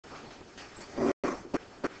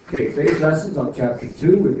Okay, today's lesson's on chapter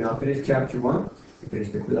 2. We've now finished chapter 1. We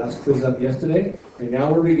finished the last quiz up yesterday. And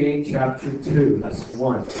now we're beginning chapter 2, lesson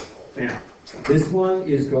 1. Now, this one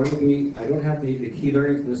is going to be, I don't have the key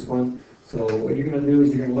learning for this one. So what you're going to do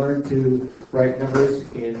is you're going to learn to write numbers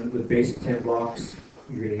in with basic 10 blocks.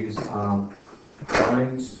 You're going to use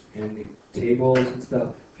lines and tables and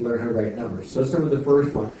stuff to learn how to write numbers. So let's start with the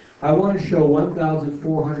first one. I want to show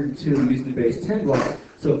 1,402 using the base 10 blocks.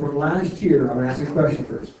 So from last year, I'm going to ask a question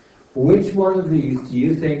first. Which one of these do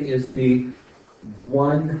you think is the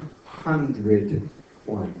 100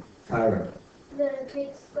 one? Tyra? The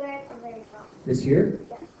big square at the very top. This here?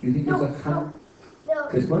 Yeah. Do you think there's 100? No.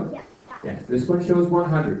 This one? Yeah. Yes, this one shows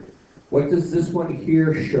 100. What does this one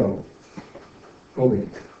here show? Colby?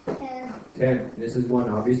 10. This is one,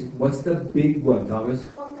 obvious. What's the big one, Thomas?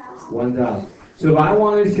 1,000. 1,000. So if I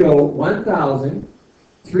want to show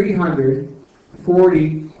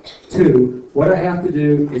 1,342, what I have to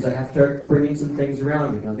do is I have to start bringing some things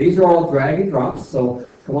around me. Now these are all drag and drops, so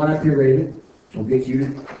come on up here, Raven. We'll get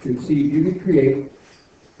you to see if you can create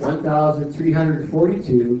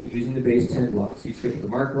 1,342 using the base 10 blocks. You just get the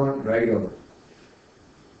marker on, drag it over.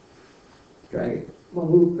 Drag it. Come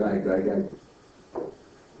on, move, drag. There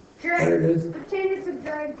it is. Pretend it's a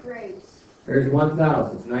dried grapes. There's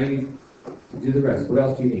 1,000. So now you need to do the rest. What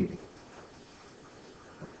else do you need?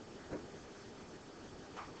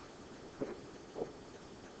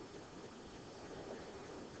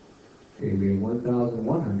 Okay, we have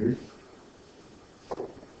 1,100.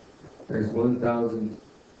 There's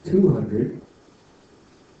 1,200.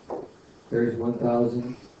 There's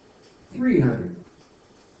 1,300.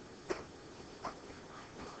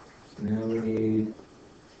 So now we need,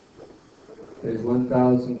 there's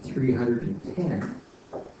 1,310,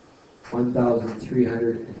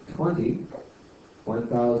 1,320,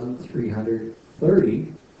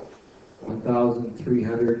 1,330,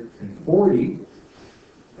 1,340,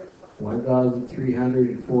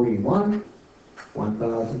 1,341,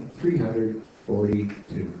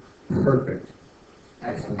 1,342. Perfect.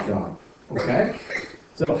 Excellent job. Okay?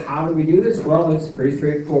 So how do we do this? Well, it's pretty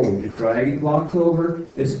straightforward. Just dragging blocks over.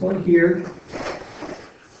 This one here,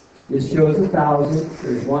 this shows 1,000.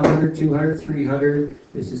 There's 100, 200, 300.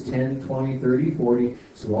 This is 10, 20, 30, 40.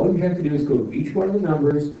 So all you have to do is go to each one of the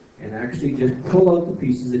numbers and actually just pull out the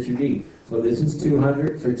pieces that you need. So this is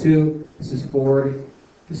 200, so 2. This is 40.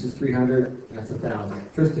 This is 300, that's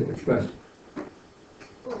 1,000. Tristan, which question?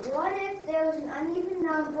 But what if there was an uneven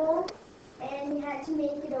number and you had to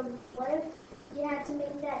make it a, what if you had to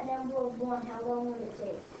make that number of 1? How long would it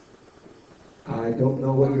take? I don't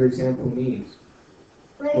know what your example means.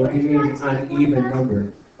 Like, What do you mean had to make uneven 1,000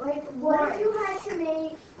 number? Like, what if you had to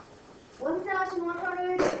make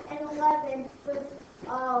 1,111 with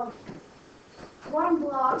 1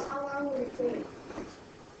 block? How long would it take?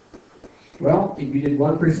 Well, if you did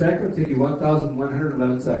 1 per second, it would take you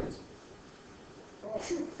 1,111 seconds.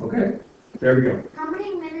 Okay, there we go. How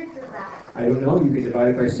many minutes is that? I don't know, you can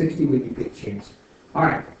divide it by 60 when you get a chance.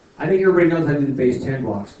 Alright, I think everybody knows how to do the base 10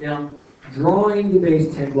 blocks. Now, drawing the base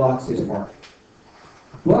 10 blocks is hard.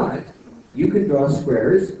 But, you can draw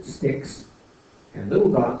squares, sticks, and little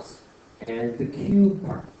dots, and the cube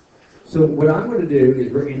part. So what I'm going to do is,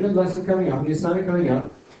 we're in the lesson coming up, the assignment coming up,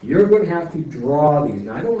 you're going to have to draw these.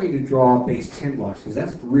 Now, I don't want you to draw base 10 blocks, because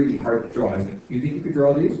that's really hard to draw, isn't it? You think you could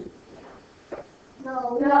draw these?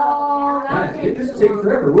 No. It just take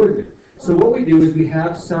forever, wouldn't it? So what we do is we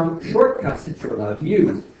have some shortcuts that you're allowed to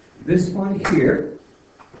use. This one here,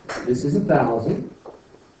 this is 1,000.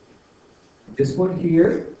 This one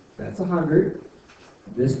here, that's 100.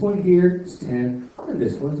 This one here is 10, and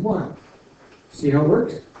this one's 1. See how it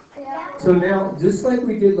works? Yeah. So now, just like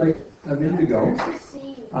we did like a minute ago,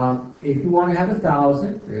 if you want to have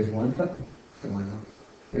 1,000, there's 1,000.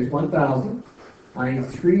 There's 1,000. I need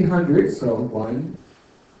 300, so 1,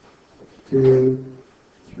 2,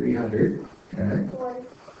 300. Okay.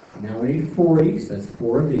 Now we need 40, so that's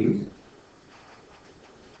 4 of these.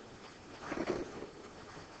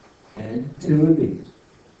 And 2 of these.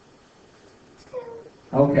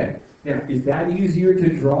 Okay. Now, is that easier to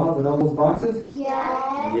draw than all those boxes?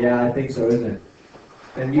 Yeah. Yeah, I think so, isn't it?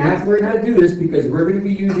 And you have to learn how to do this because we're going to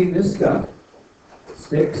be using this stuff,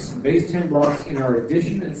 sticks, base 10 blocks, in our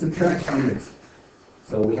addition and subtraction units.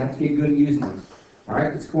 So we have to get good at using them. All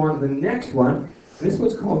right, let's go on to the next one. This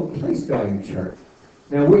one's called a place value chart.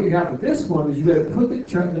 Now, what you have with this one is you got to put the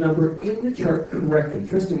chart, the number in the chart correctly.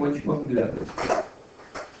 Tristan, why don't you come up and do that,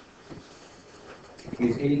 please?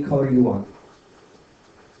 Use any color you want.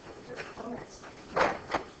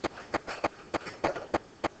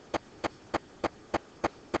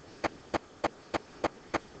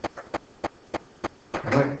 All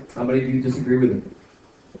right, how many of you disagree with him?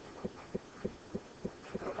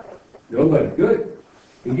 Nobody, good.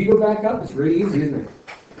 If you go back up, it's really easy, isn't it?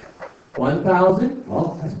 1,000,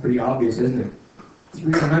 well, that's pretty obvious, isn't it?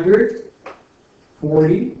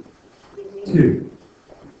 342.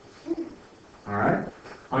 All right?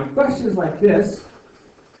 On questions like this,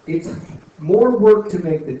 it's more work to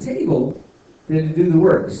make the table than to do the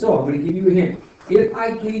work. So I'm going to give you a hint. If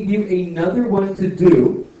I gave you another one to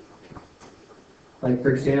do, like for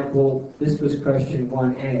example, this was question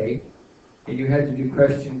 1A, and you had to do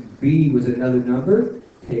question B with another number,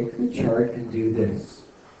 take the chart and do this.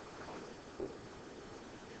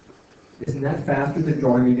 Isn't that faster than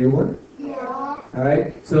drawing a new one? Yeah. All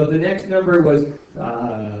right, so the next number was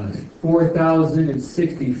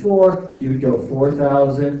 4,064. You would go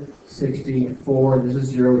 4,064. There's a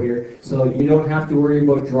 0 here. So you don't have to worry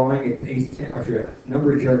about drawing a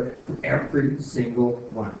number chart for every single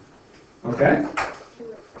one. Okay?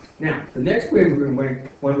 Now, the next way we're going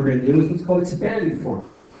to do is what's called expanded form.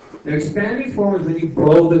 Now, expanded form is when you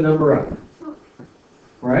blow the number up.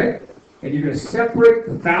 Right? And you're going to separate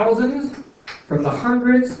the thousands from the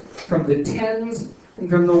hundreds, from the tens, and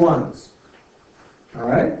from the ones. All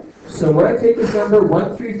right? So when I take this number,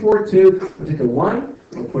 1342, I'll take the 1,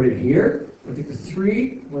 I'll put it here. I'll take the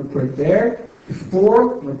 3, I'm going to put it there. The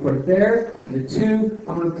 4, I'm going to put it there. And the 2,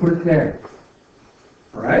 I'm going to put it there.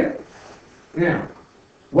 All right? Now,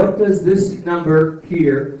 what does this number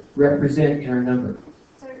here represent in our number?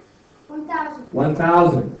 1,000.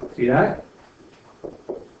 1,000. See that?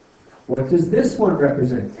 What does this one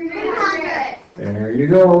represent? 300. There you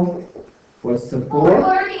go. What's the 4?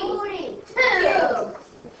 42.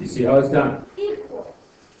 You see how it's done? Equal.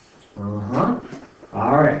 Uh-huh.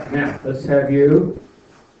 All right. Now, let's have you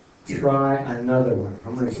try another one.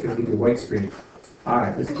 I'm just going to give you a white screen. All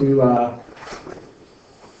right. Let's do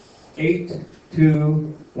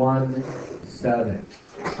 8217.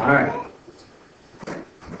 All right.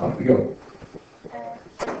 Off we go.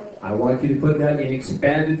 I want you to put that in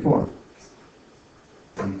expanded form.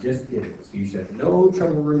 You just did it, so you should have no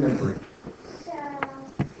trouble remembering. So,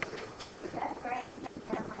 that's right.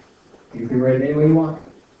 You can write it any way you want,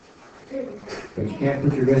 but you can't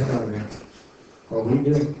put your wrist on there. What we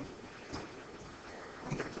do?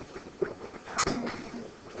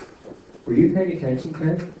 Were you paying attention,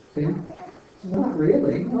 Ted? Not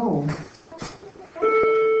really, no. I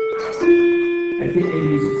think maybe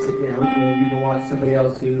you should sit down and you can watch somebody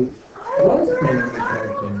else who was paying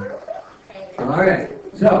attention. All right,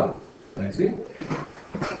 so, Lexi,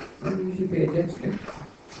 you should pay attention.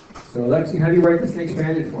 So, Lexi, how do you write this in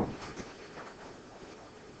expanded form?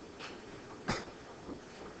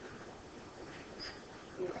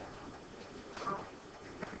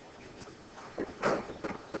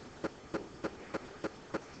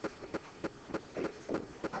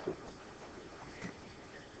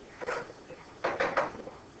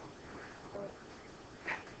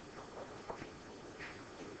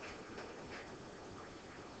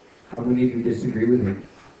 How many of you disagree with me?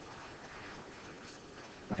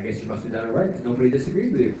 I guess you must have done it right, because nobody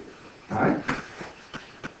disagrees with you. All right?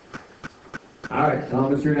 All right,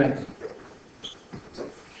 Thomas, you're next.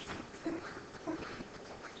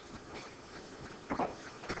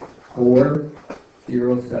 Four,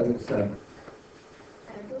 077.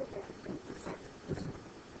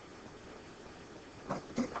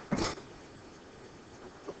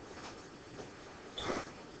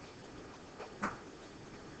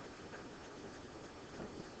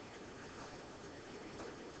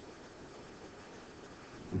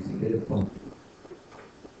 It's a bit of fun.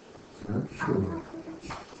 Not sure.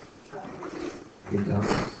 Good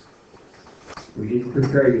Thomas. We didn't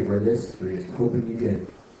prepare you for this. We're just hoping you did.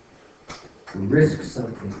 Risk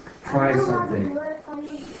something. Try something.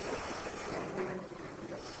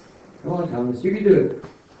 Come on, Thomas. You can do it.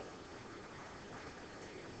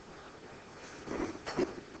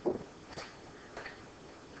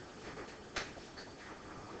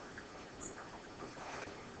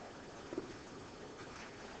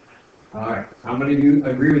 All right. How many of you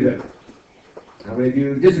agree with him? How many of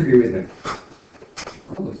you disagree with him?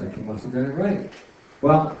 Oh, looks like you must have done it right.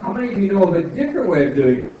 Well, how many of you know of a different way of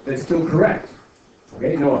doing it that's still correct?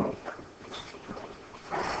 Okay, Noah.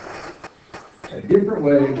 A different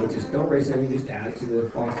way, which is don't erase anything, just add to the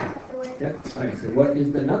faucet. Yep. All right, so what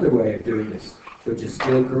is another way of doing this, which is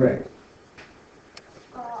still correct?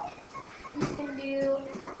 You can do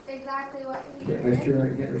exactly what you Get did.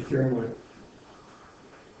 Mr. Irwin.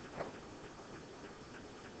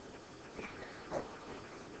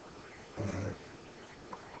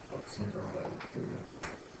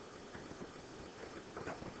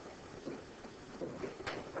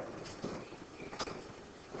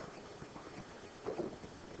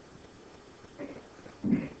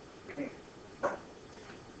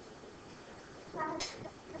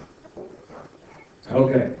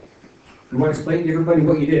 You want to explain to everybody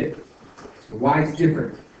what you did, why it's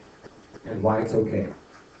different, and why it's okay.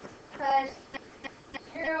 Because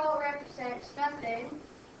 0 represents nothing,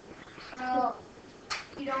 so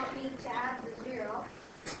you don't need to add the 0,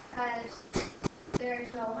 because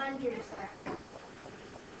there's no hundreds there.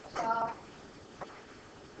 So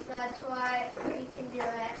that's why we can do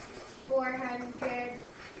it 400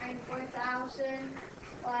 and 4,000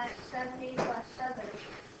 plus 70 plus 70.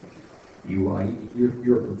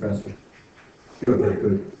 You're a professor. You're very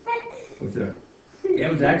good. What's that? Yeah,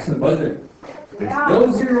 it was excellent, wasn't it? There's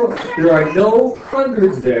no zero, there are no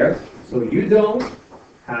hundreds there, so you don't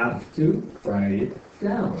have to write it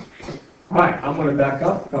down. All right, I'm going to back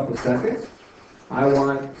up a couple of seconds. I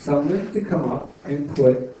want someone to come up and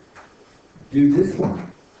do this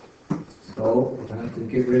one. So I have to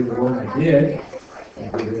get rid of the one I did,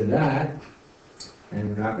 and get rid of that. And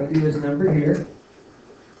we're not going to do this number here.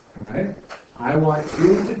 All right? I want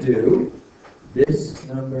you to do this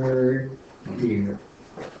number here.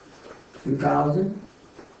 2,000.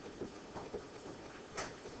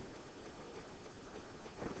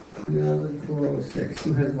 2,406.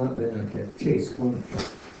 Who has not been up yet? Chase, come on.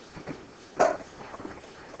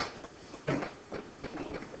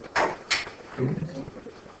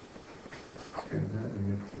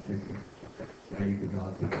 Now you can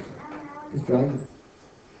not do this. Just drive it.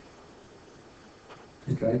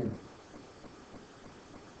 Just drive it.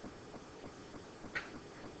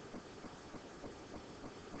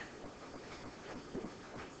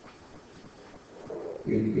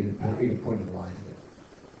 You get a point of the line there.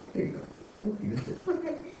 There you go. Oh, you missed it.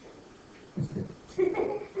 Missed it.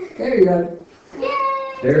 There you got it. Yay!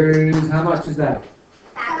 There's, how much is that?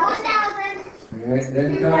 1,000. All right,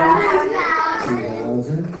 then comes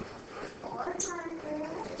 2,000.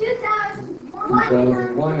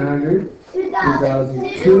 2,100.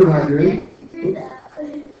 2,200.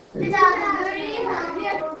 2,300.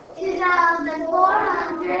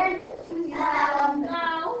 2,400. 2,000.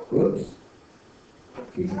 Whoops.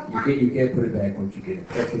 Okay, you can't put it back once you get it.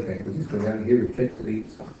 That's okay. We'll just go down here and click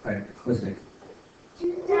delete. All right, what's next?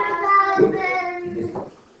 2,000.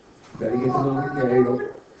 Gotta get the number. There you go.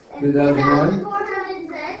 2,001.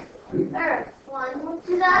 2,406.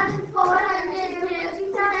 2,402.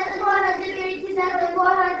 2,403.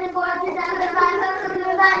 2,404.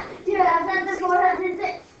 2,505.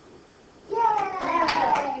 2,406. Yay!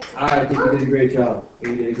 All right, I think you did a great job.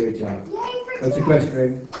 You did a great job. What's your question,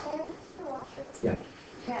 Raven? Yeah.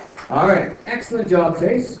 All right, excellent job,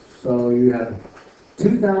 Chase. So you have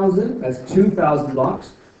 2,000, that's 2,000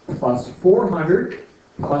 blocks, plus 400,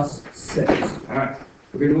 plus 6. All right,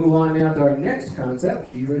 we're going to move on now to our next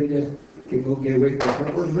concept. Are you ready to get away from the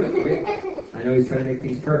front word? Okay. I know he's trying to make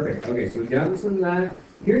things perfect. Okay, so we've done some of that.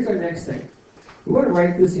 Here's our next thing. We want to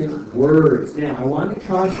write this in words. Now, I want to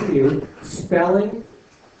caution you, spelling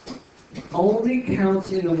only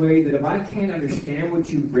counts in a way that if I can't understand what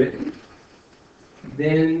you've written,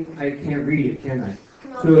 then I can't read it, can I?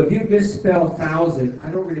 So if you misspell 1,000,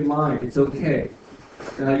 I don't really mind. It's okay.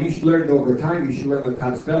 You should learn it over time. You should learn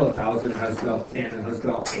how to spell 1,000, how to spell 10, and how to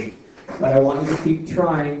spell 8. But I want you to keep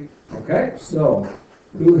trying. Okay? So,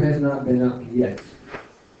 who has not been up yet?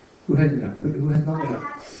 Who has been up? Who has not been up?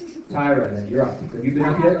 Tyra, then you're up. Have you been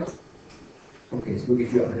up yet? Okay, so we'll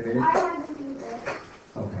get you up in a minute.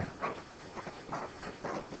 Okay.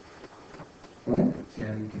 Okay.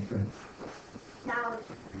 Yeah, you can try.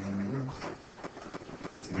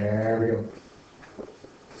 There we go.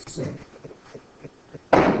 So.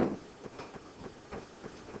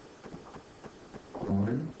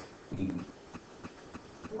 One, E.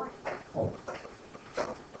 Oh.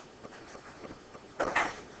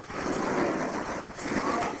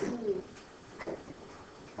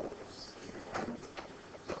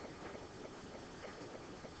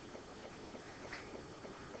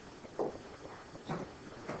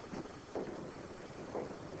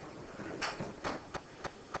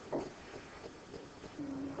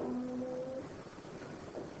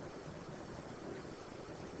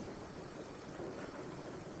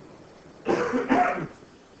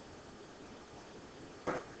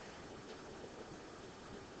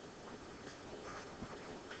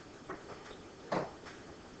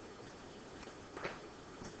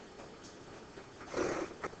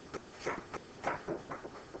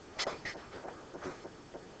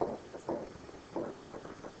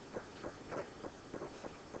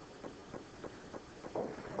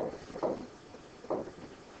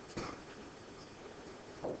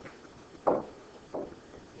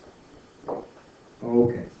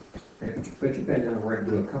 Okay. Put your pen down. We're going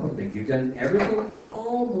to do a couple of things. You've done everything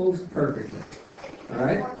almost perfectly. All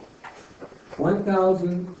right?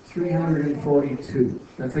 1,000 1,342.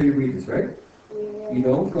 That's how you read this, right? You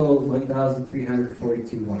don't go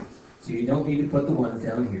 1,342 ones. So you don't need to put the ones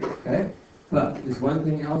down here, okay? But there's one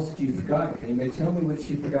thing else that you forgot. Can anybody tell me what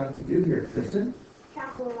she forgot to do here, Kristen?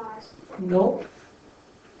 Capitalized. No.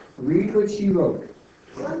 Read what she wrote.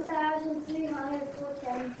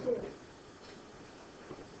 1,342.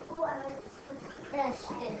 S is.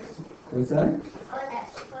 What's that?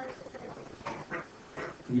 S.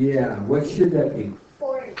 Yeah, what should that be?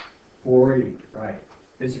 40. 40, right.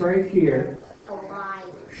 This right here A line.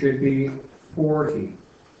 should be 40.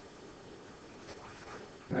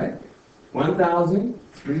 Right?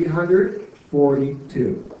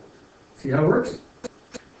 1,342. See how it works?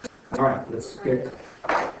 All right, let's get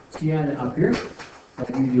Tiana up here. I'll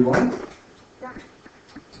give you one. I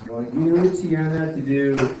want you, Tiana, to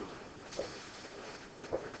do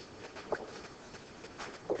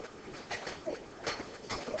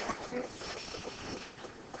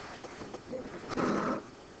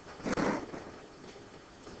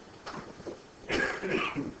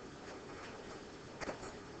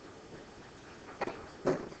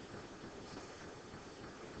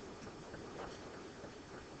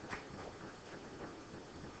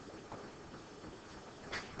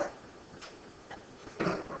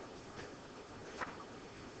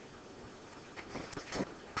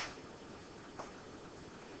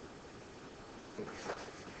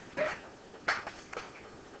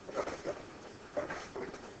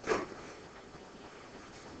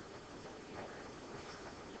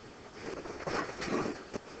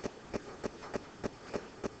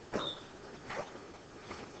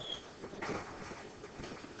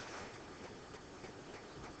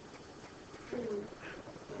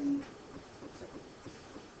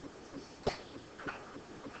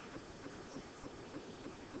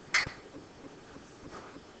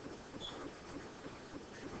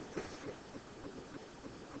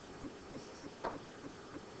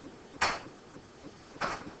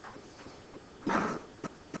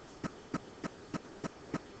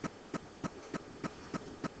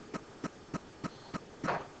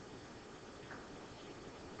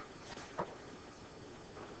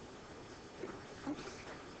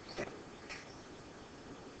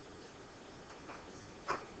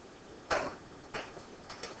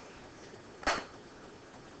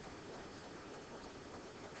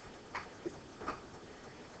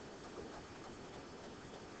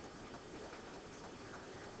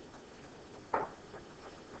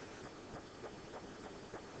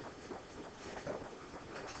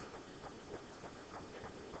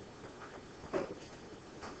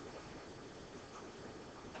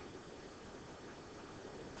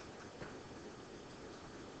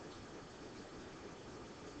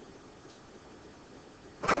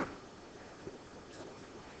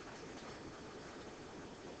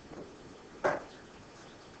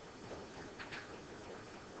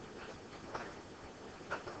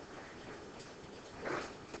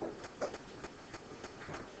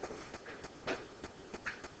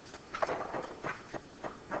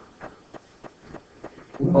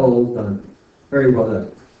well done. Very well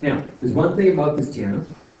done. Now, there's one thing about this, Tiana.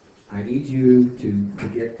 I need you to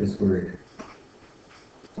forget this word.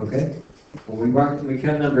 Okay? When we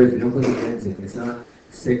count numbers, we don't put the ends in. It's not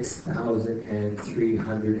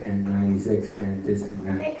 6,396 and this and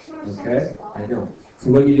that. Makes more Okay? sense. I know.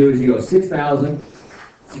 So what you do is you go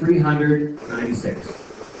 6,396.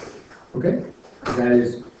 Okay? That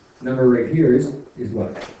is, number right here is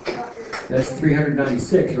what? That's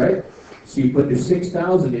 396, right? So you put the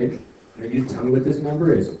 6,000 in, and you tell me what this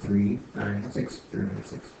number is. 396.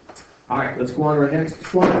 396. All right, let's go on to our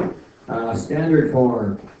next one. Standard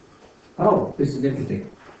form. Oh, this is interesting.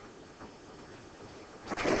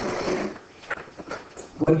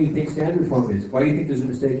 What do you think standard form is? Why do you think there's a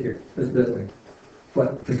mistake here? Let's do it that way.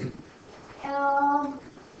 What? There's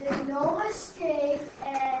no mistake,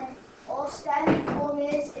 and all standard form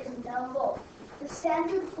is a number. The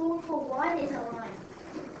standard form for 1 is a line.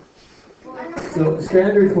 So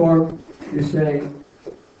standard form, you're saying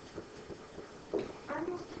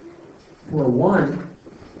for 1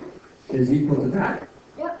 is equal to that.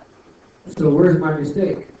 Yep. So where's my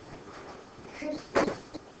mistake?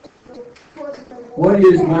 What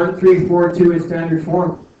is 1342 in standard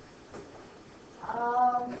form?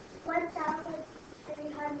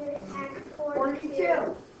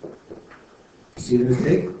 1,342. See the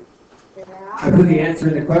mistake? I put the answer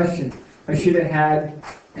in the question. I should have had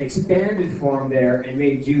expanded form there and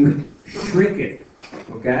made you shrink it.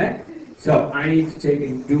 Okay? So I need to take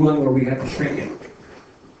and do one where we have to shrink it.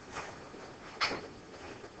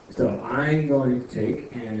 So I'm going to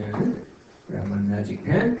take and grab my magic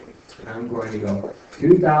pen. And I'm going to go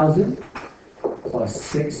 2,000. plus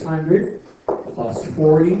 600, plus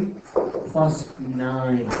 40, plus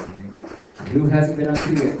 9. Who hasn't been up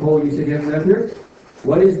to yet? Cole, you said you haven't been up here?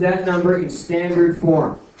 What is that number in standard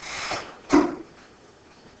form?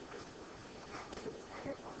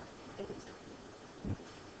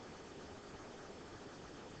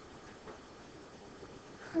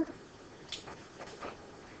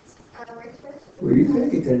 Were you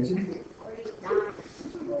paying attention?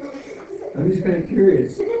 I'm just kind of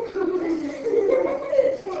curious.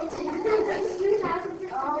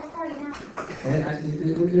 And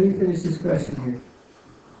let me finish this question here.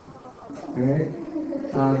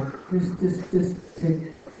 All right? Just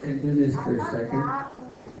take and do this for a second.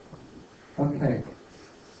 Okay.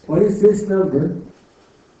 What is this number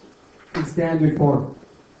in standard form?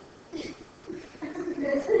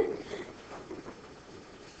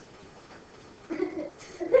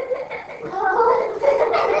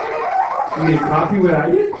 You need coffee what I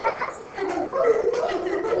did?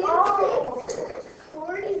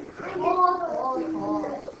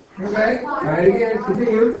 Okay, try it again,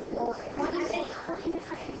 continue.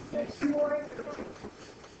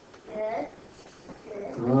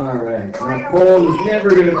 Alright, now Cole is never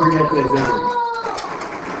going to forget this, is he?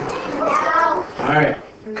 Alright,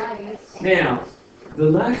 now, the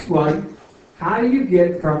last one, how do you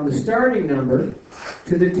get from the starting number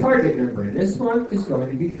to the target number? And this one is going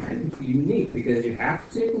to be kind of unique because you have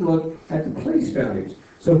to take a look at the place values.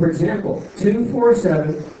 So for example,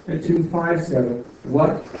 247 and 257,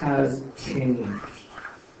 what has changed?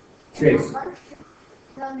 Chase.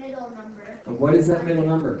 The middle number. And what is that middle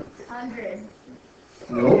number? 100.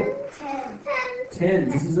 No. 10. 10.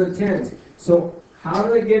 This is a 10. So how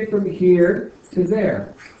do I get from here to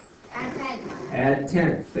there? Add 10. Add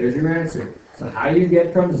 10. There's your answer. So how do you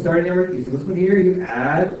get from the starting number? You this one here, you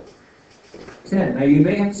add 10. Now you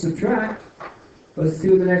may have to subtract. Let's see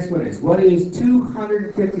what the next one is. What is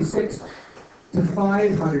 256 to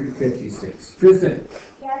 556? Tristan?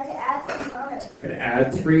 You have to add 300. Gonna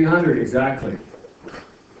add 300, exactly.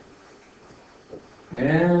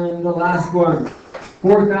 And the last one,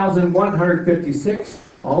 4,156,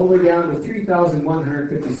 all the way down to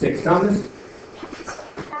 3,156. Thomas?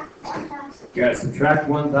 You gotta subtract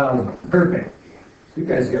 1,000. Perfect. You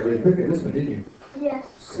guys got really quick at this one, didn't you? Yes.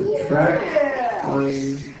 Subtract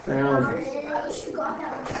 1,000.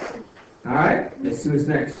 Alright, let's see what's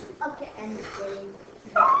next. Okay, and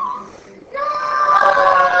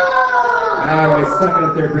Alright, suck it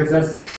up there, princess.